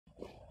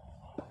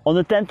On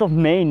the 10th of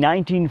May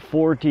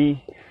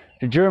 1940,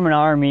 the German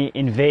army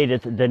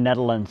invaded the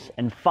Netherlands,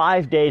 and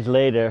 5 days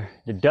later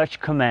the Dutch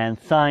command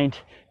signed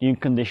the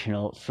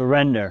unconditional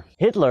surrender.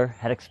 Hitler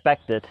had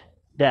expected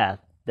that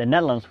the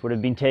Netherlands would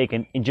have been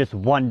taken in just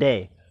 1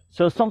 day,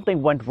 so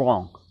something went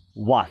wrong.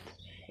 What?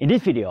 In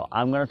this video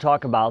I'm going to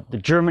talk about the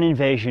German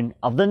invasion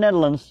of the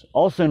Netherlands,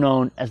 also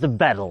known as the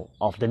Battle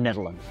of the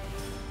Netherlands.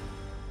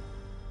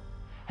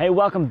 Hey,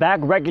 welcome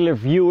back regular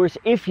viewers.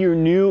 If you're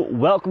new,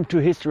 welcome to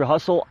History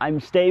Hustle. I'm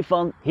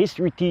Stefan,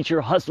 history teacher,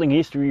 hustling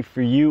history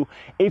for you.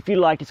 If you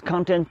like this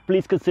content,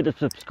 please consider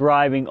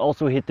subscribing.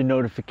 Also hit the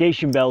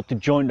notification bell to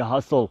join the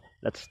hustle.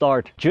 Let's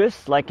start.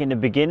 Just like in the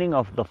beginning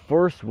of the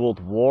First World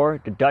War,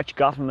 the Dutch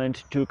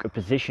government took a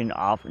position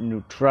of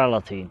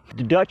neutrality.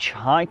 The Dutch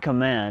High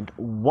Command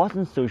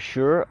wasn't so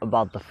sure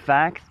about the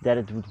fact that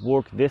it would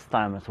work this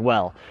time as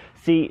well.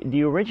 See,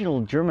 the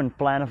original German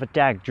plan of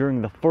attack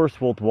during the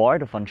First World War,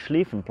 the Von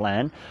Schlieffen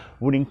plan,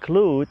 would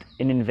include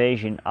an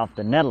invasion of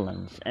the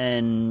Netherlands.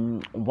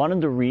 And one of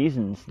the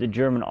reasons the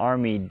German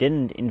army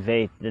didn't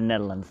invade the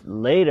Netherlands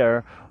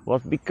later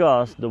was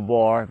because the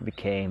war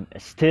became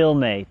a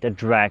stalemate that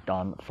dragged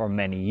on for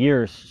many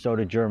years. So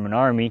the German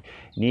army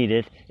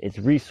needed its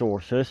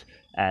resources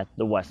at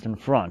the Western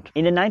Front.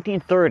 In the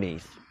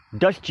 1930s,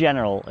 Dutch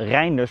General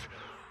Reinders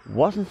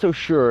wasn't so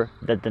sure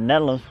that the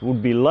Netherlands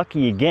would be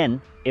lucky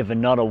again if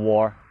another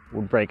war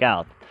would break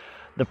out.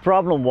 The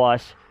problem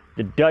was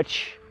the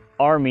Dutch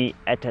army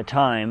at that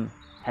time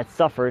had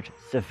suffered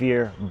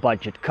severe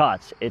budget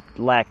cuts. It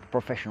lacked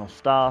professional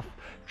staff,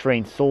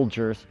 trained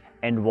soldiers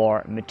and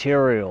war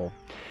material.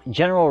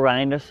 General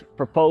Reinders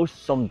proposed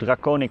some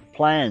draconic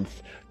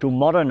plans to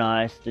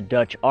modernize the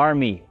Dutch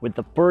army with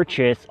the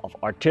purchase of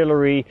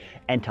artillery,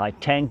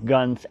 anti-tank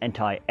guns,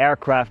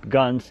 anti-aircraft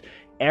guns,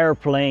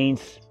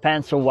 airplanes,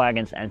 panzer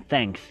wagons and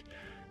tanks.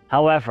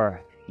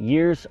 However,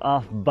 years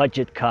of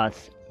budget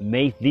cuts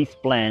made these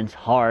plans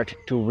hard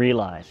to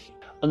realize.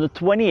 On the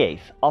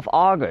 28th of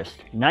August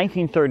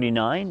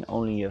 1939,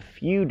 only a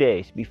few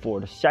days before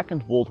the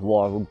Second World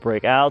War would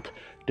break out,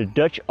 the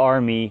Dutch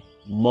army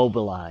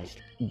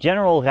mobilized.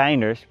 General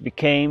Reinders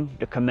became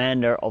the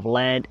commander of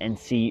land and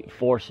sea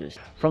forces.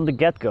 From the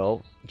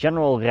get-go,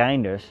 General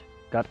Reinders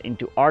got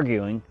into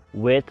arguing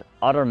with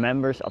other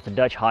members of the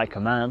Dutch High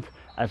Command,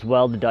 as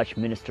well the Dutch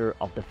Minister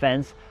of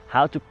Defense,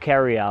 how to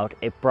carry out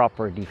a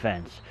proper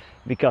defense,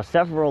 because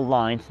several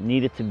lines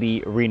needed to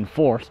be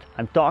reinforced.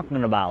 I'm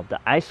talking about the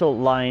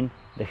IJssel Line,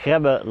 the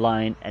Grebbe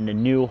Line and the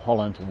New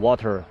Holland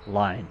Water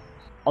Line.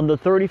 On the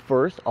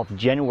 31st of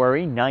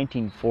January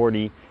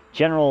 1940,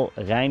 General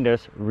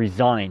Reinders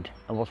resigned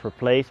and was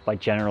replaced by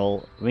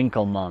General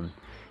Winkelman.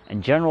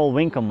 And General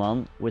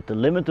Winkelman, with the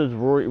limited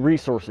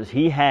resources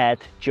he had,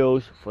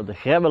 chose for the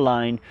Grebbe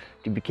Line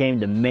to become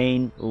the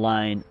main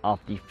line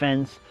of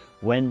defense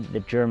when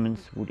the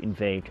Germans would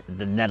invade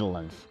the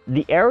Netherlands.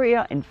 The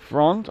area in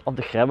front of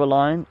the Grebbe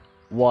Line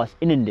was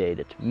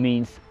inundated,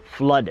 means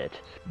flooded.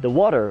 The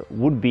water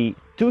would be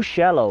too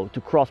shallow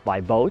to cross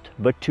by boat,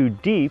 but too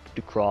deep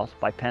to cross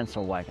by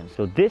panzer wagons.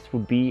 So this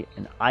would be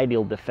an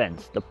ideal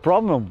defense. The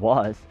problem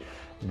was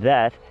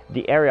that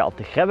the area of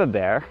the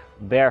Grebbeberg,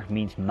 berg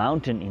means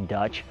mountain in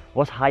Dutch,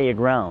 was higher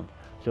ground.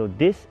 So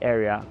this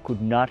area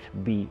could not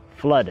be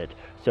flooded.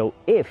 So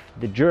if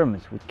the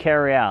Germans would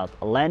carry out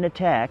a land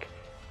attack,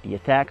 the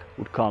attack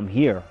would come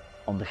here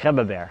on the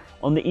Grebbeberg.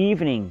 On the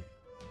evening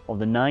of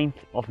the 9th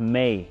of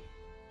May,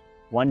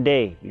 1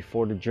 day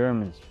before the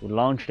Germans would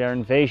launch their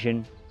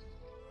invasion,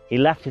 he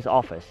left his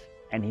office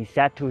and he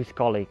said to his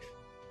colleagues,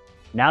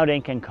 "Now they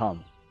can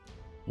come.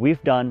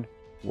 We've done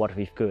what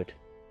we could.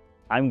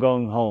 I'm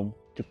going home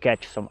to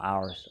catch some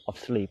hours of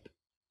sleep."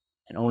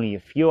 And only a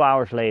few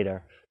hours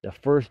later, the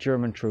first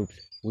German troops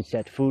would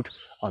set foot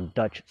on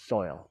Dutch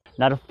soil.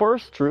 Now the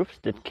first troops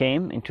that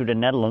came into the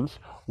Netherlands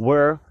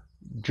were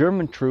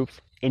German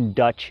troops in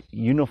Dutch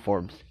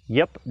uniforms.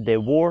 Yep, they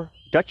wore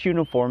Dutch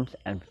uniforms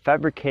and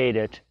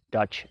fabricated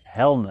Dutch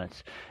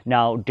helmets.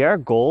 Now their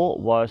goal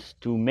was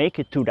to make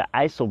it to the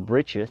IJssel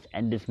bridges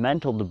and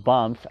dismantle the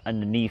bombs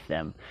underneath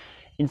them.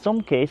 In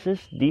some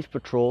cases, these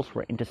patrols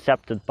were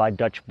intercepted by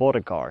Dutch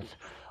border guards.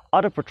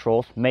 Other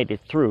patrols made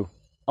it through,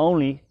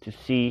 only to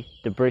see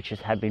the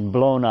bridges had been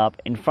blown up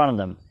in front of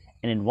them.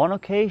 And in one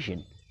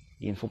occasion,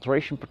 the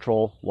infiltration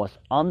patrol was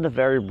on the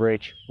very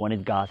bridge when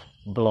it got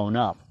blown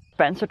up.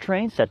 Panzer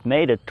trains that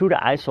made it to the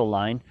IJssel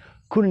Line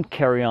couldn't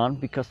carry on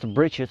because the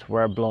bridges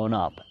were blown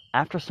up.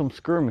 After some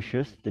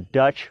skirmishes, the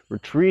Dutch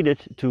retreated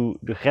to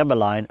the Grebbe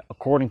Line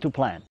according to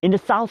plan. In the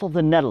south of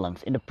the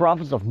Netherlands, in the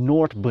province of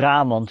North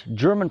Brabant,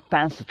 German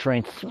panzer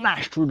trains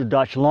smashed through the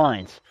Dutch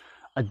lines.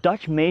 A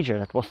Dutch major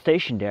that was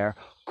stationed there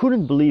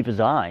couldn't believe his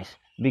eyes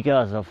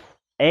because of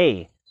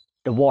A,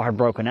 the war had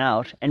broken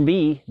out, and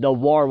B, the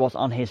war was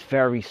on his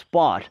very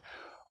spot.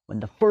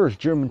 When the first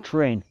German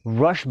train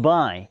rushed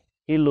by,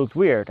 he looked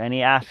weird and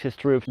he asked his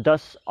troops,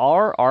 "Does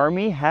our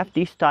army have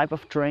these type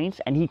of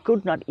trains?" And he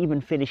could not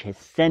even finish his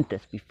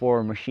sentence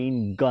before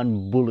machine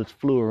gun bullets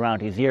flew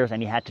around his ears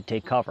and he had to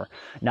take cover.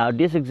 Now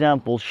this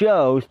example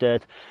shows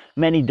that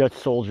many Dutch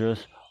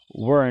soldiers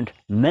weren't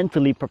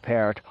mentally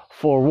prepared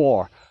for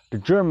war. The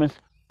Germans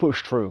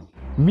pushed through.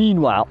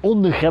 Meanwhile,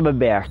 on the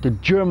Grebbeberg, the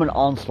German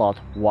onslaught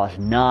was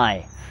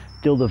nigh.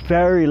 Till the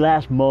very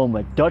last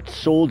moment, Dutch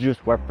soldiers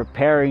were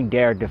preparing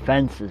their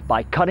defenses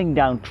by cutting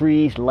down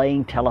trees,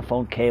 laying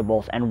telephone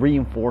cables and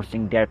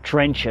reinforcing their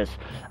trenches.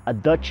 A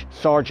Dutch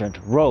sergeant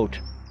wrote,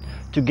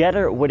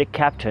 "Together with a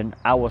captain,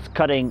 I was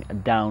cutting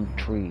down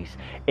trees.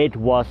 It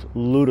was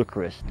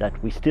ludicrous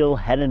that we still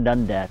hadn't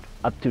done that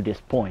up to this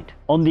point."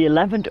 On the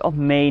 11th of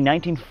May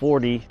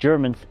 1940,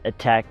 Germans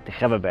attacked the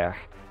Grebbeberg.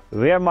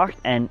 Wehrmacht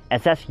and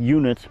SS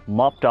units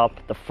mopped up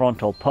the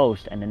frontal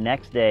post, and the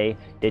next day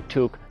they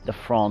took the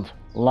front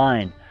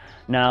line.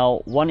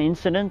 Now, one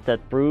incident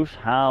that proves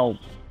how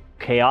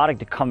chaotic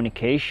the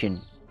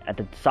communication at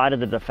the side of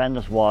the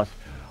defenders was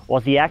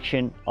the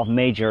action of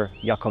Major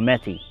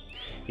Jacometti.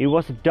 He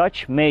was a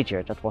Dutch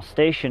major that was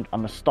stationed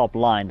on the stop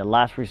line, the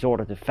last resort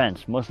of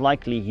defense, most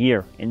likely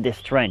here in this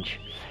trench.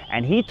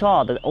 And he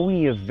thought that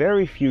only a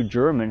very few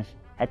Germans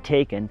had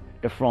taken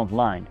the front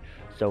line.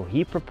 So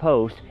he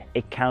proposed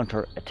a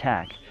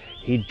counterattack.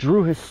 He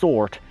drew his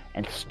sword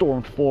and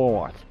stormed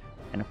forward.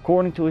 And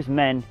according to his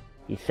men,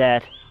 he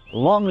said,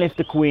 "Long live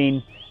the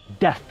Queen,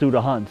 death to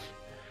the Huns."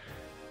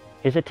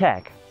 His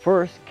attack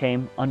first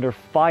came under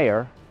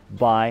fire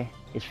by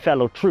his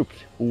fellow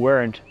troops who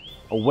weren't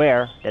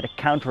aware that a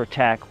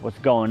counterattack was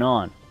going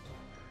on.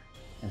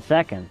 And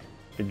second,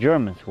 the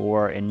Germans, who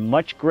were in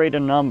much greater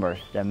numbers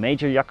than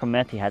Major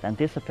Jacometti had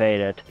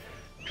anticipated,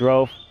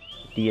 drove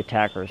the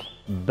attackers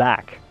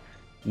back.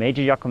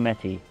 Major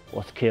Jacometti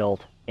was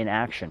killed in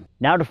action.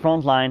 Now the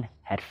front line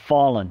had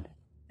fallen,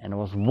 and there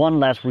was one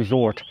last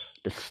resort,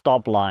 the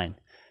stop line.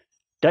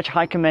 Dutch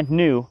High Command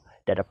knew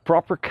that a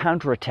proper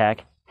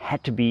counterattack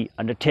had to be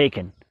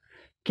undertaken.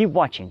 Keep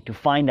watching to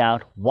find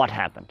out what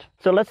happened.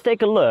 So let's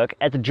take a look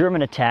at the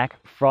German attack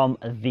from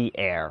the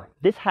air.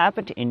 This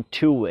happened in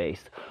two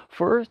ways.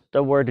 First,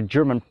 there were the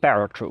German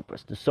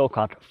paratroopers, the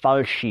so-called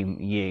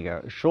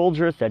Fallshirmjäger,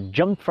 soldiers that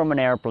jumped from an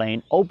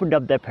airplane, opened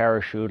up their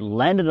parachute,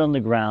 landed on the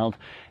ground,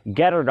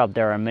 gathered up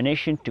their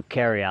ammunition to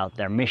carry out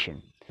their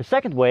mission. The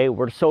second way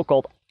were the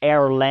so-called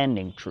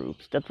airlanding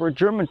troops. That were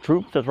German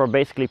troops that were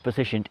basically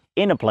positioned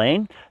in a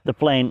plane. The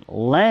plane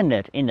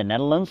landed in the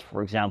Netherlands,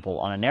 for example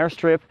on an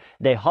airstrip.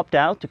 They hopped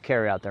out to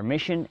carry out their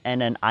mission,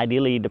 and then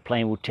ideally the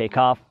plane would take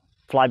off,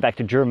 fly back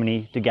to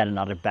Germany to get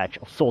another batch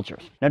of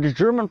soldiers. Now the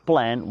German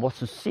plan was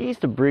to seize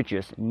the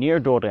bridges near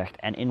Dordrecht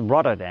and in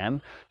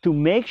Rotterdam to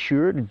make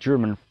sure the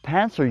German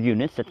panzer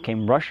units that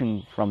came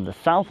rushing from the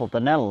south of the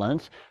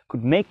Netherlands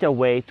could make their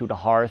way to the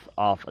heart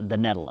of the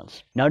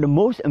Netherlands. Now the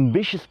most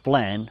ambitious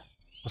plan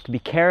was to be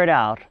carried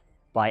out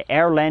by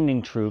air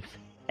landing troops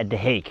at The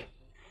Hague.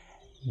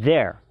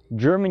 There,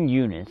 German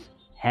units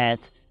had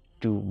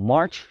to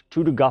march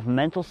to the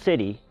governmental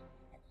city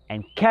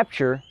and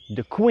capture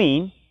the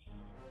Queen,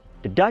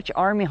 the Dutch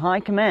Army High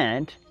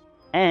Command,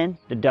 and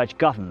the Dutch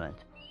government,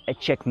 a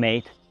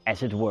checkmate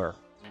as it were.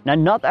 Now,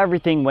 not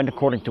everything went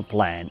according to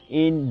plan.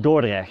 In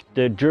Dordrecht,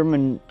 the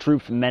German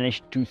troops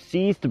managed to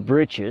seize the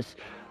bridges,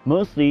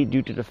 mostly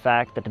due to the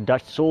fact that the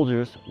Dutch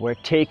soldiers were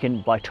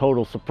taken by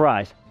total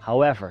surprise.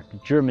 However, the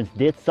Germans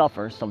did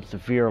suffer some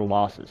severe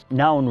losses.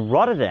 Now in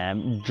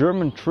Rotterdam,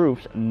 German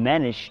troops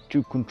managed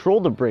to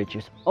control the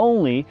bridges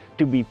only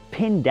to be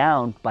pinned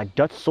down by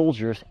Dutch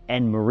soldiers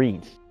and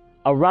Marines.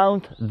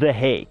 Around The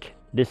Hague,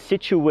 the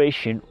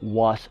situation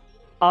was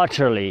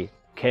utterly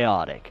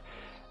chaotic.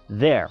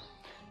 There,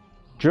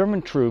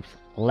 German troops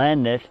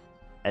landed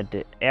at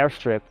the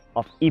airstrip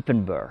of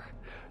Ypenburg.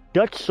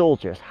 Dutch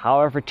soldiers,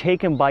 however,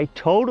 taken by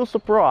total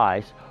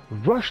surprise,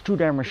 rushed to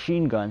their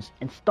machine guns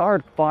and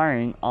started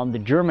firing on the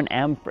German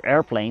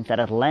airplanes that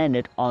had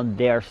landed on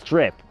their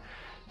strip.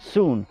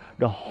 Soon,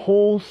 the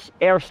whole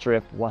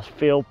airstrip was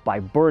filled by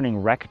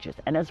burning wreckages,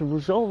 and as a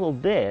result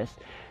of this,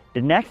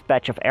 the next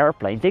batch of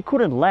airplanes, they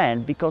couldn't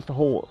land because the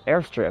whole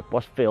airstrip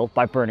was filled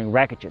by burning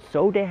wreckages,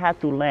 so they had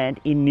to land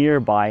in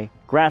nearby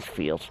grass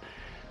fields.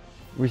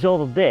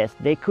 Result of this,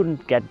 they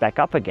couldn't get back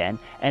up again,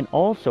 and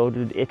also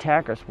the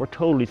attackers were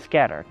totally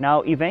scattered.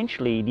 Now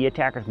eventually the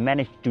attackers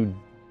managed to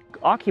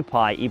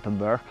occupy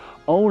Ypenburg,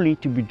 only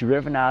to be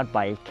driven out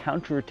by a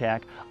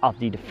counterattack of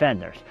the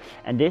defenders.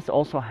 And this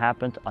also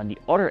happened on the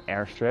other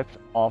airstrips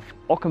of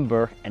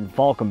Ockenburg and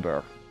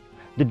Valkenburg.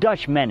 The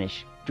Dutch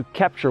managed to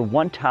capture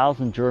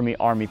 1,000 German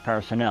army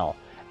personnel,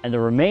 and the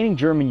remaining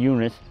German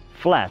units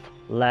fled,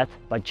 led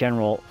by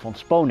General von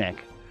Sponeck.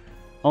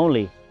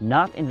 Only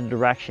not in the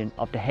direction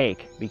of The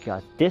Hague,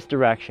 because this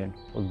direction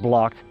was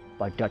blocked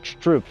by Dutch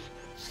troops.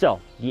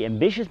 So the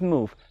ambitious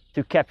move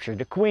to capture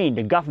the Queen,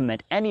 the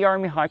government and the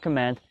Army High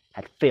Command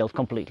had failed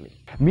completely.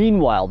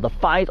 Meanwhile, the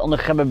fight on the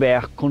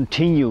Grebbeberg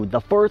continued.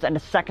 The first and the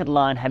second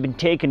line had been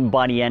taken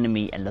by the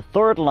enemy, and the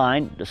third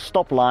line, the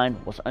stop line,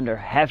 was under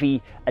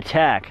heavy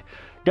attack.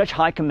 Dutch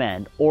High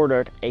Command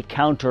ordered a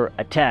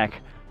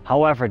counter-attack.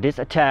 However, this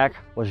attack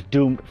was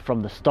doomed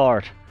from the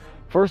start.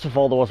 First of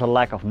all, there was a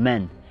lack of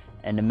men,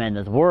 and the men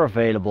that were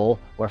available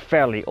were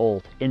fairly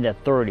old, in their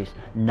 30s,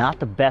 not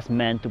the best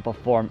men to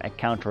perform a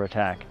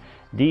counterattack.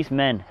 These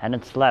men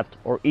hadn't slept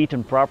or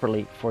eaten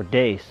properly for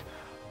days.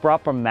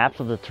 Proper maps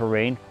of the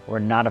terrain were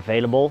not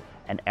available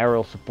and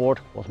aerial support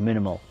was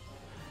minimal.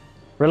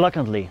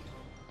 Reluctantly,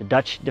 the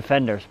Dutch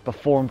defenders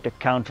performed a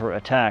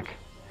counterattack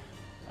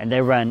and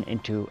they ran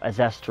into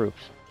SS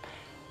troops.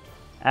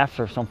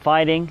 After some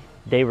fighting,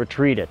 they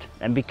retreated,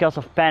 and because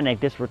of panic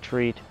this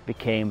retreat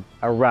became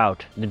a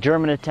rout. The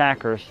German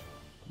attackers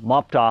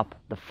mopped up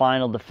the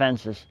final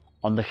defenses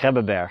on the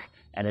Grebbeberg,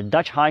 and the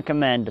Dutch High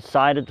Command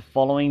decided the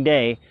following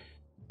day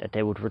that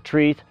they would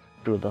retreat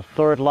through the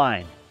third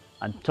line.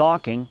 I'm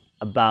talking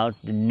about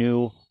the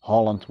new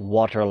Holland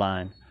water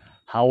line.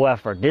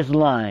 However, this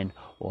line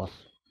was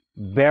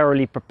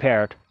barely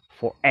prepared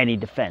for any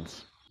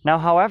defense. Now,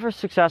 however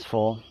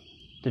successful,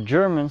 the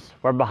Germans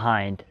were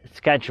behind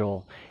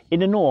schedule. In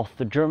the north,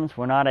 the Germans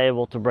were not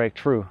able to break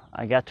through.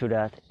 I get to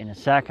that in a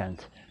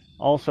second.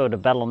 Also, the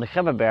battle on the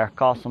Grebbeberg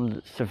caused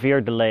some severe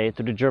delay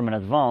to the German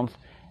advance,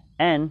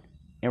 and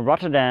in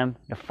Rotterdam,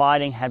 the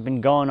fighting had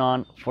been going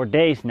on for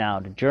days now.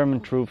 The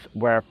German troops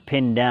were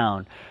pinned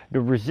down.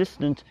 The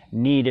resistance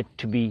needed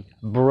to be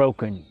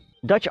broken.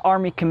 Dutch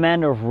Army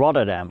Commander of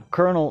Rotterdam,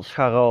 Colonel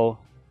Scharroo,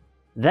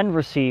 then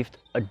received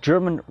a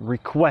German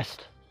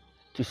request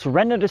to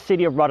surrender the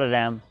city of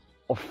Rotterdam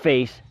or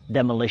face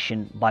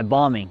demolition by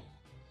bombing.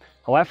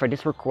 However,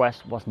 this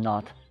request was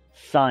not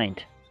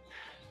signed.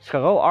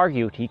 Scharroo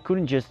argued he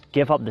couldn't just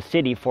give up the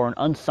city for an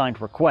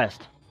unsigned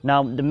request.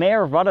 Now, the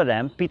mayor of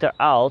Rotterdam, Peter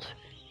Alt,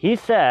 he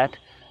said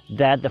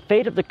that the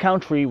fate of the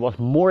country was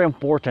more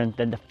important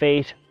than the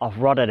fate of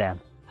Rotterdam.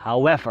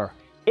 However,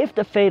 if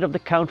the fate of the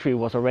country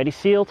was already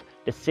sealed,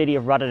 the city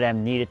of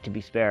Rotterdam needed to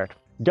be spared.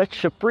 Dutch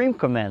Supreme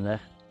Commander,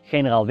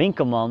 Generaal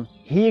Winkelman,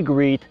 he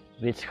agreed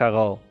with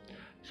Scharroo.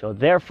 So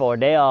therefore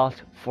they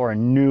asked for a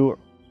new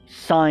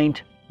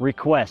signed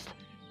request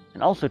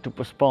and also to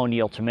postpone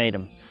the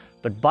ultimatum.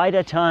 But by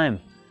that time,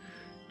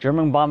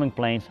 German bombing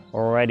planes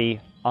were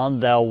already on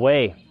their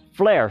way.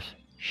 Flares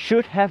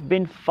should have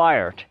been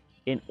fired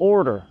in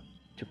order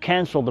to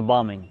cancel the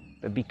bombing,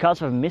 but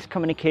because of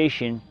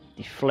miscommunication,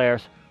 these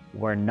flares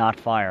were not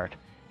fired.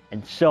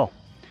 And so,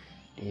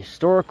 the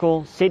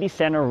historical city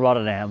center of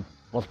Rotterdam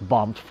was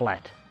bombed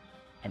flat,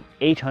 and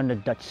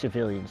 800 Dutch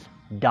civilians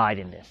died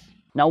in this.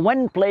 Now,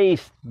 one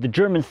place the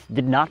Germans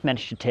did not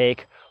manage to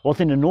take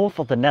was in the north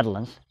of the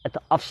Netherlands at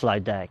the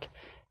Afsluitdijk.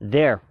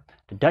 There,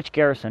 the Dutch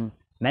garrison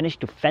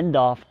managed to fend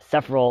off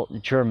several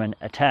German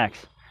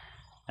attacks.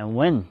 And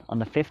when, on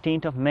the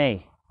 15th of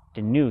May,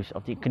 the news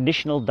of the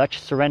conditional Dutch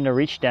surrender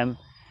reached them,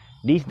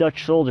 these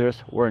Dutch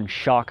soldiers were in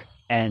shock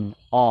and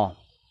awe.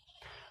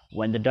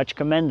 When the Dutch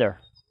commander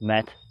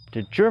met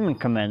the German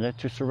commander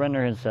to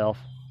surrender himself,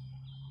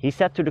 he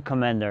said to the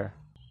commander,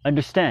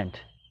 "Understand,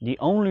 the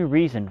only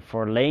reason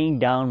for laying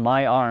down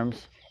my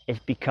arms is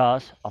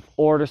because of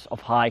orders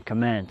of high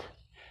command,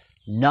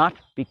 not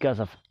because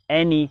of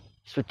any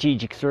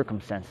strategic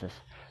circumstances.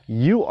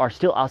 You are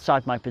still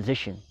outside my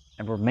position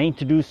and remain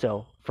to do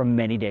so for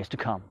many days to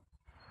come."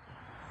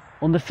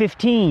 On the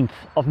 15th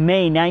of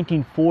May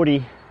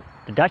 1940,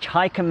 the Dutch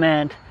High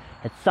Command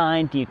had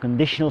signed the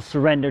unconditional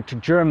surrender to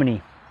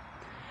Germany.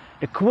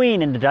 The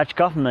Queen and the Dutch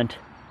government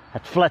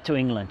had fled to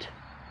England,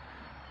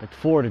 but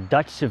for the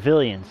Dutch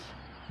civilians,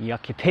 the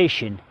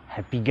occupation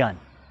had begun.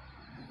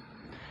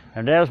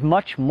 Now, there's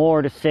much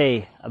more to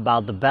say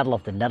about the Battle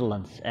of the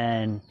Netherlands,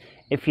 and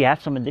if you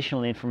have some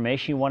additional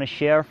information you want to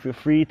share, feel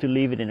free to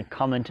leave it in a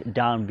comment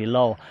down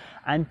below.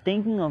 I'm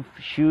thinking of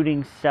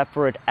shooting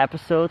separate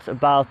episodes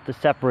about the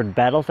separate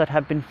battles that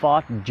have been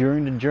fought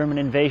during the German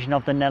invasion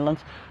of the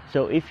Netherlands,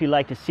 so if you'd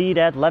like to see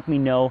that, let me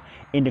know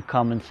in the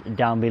comments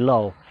down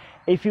below.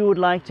 If you would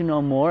like to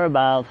know more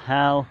about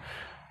how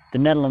the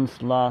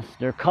Netherlands lost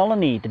their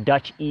colony, the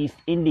Dutch East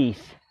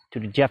Indies, to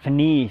the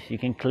Japanese, you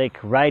can click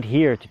right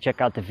here to check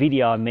out the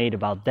video I made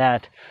about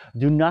that.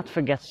 Do not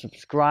forget to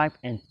subscribe,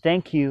 and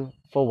thank you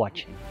for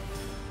watching.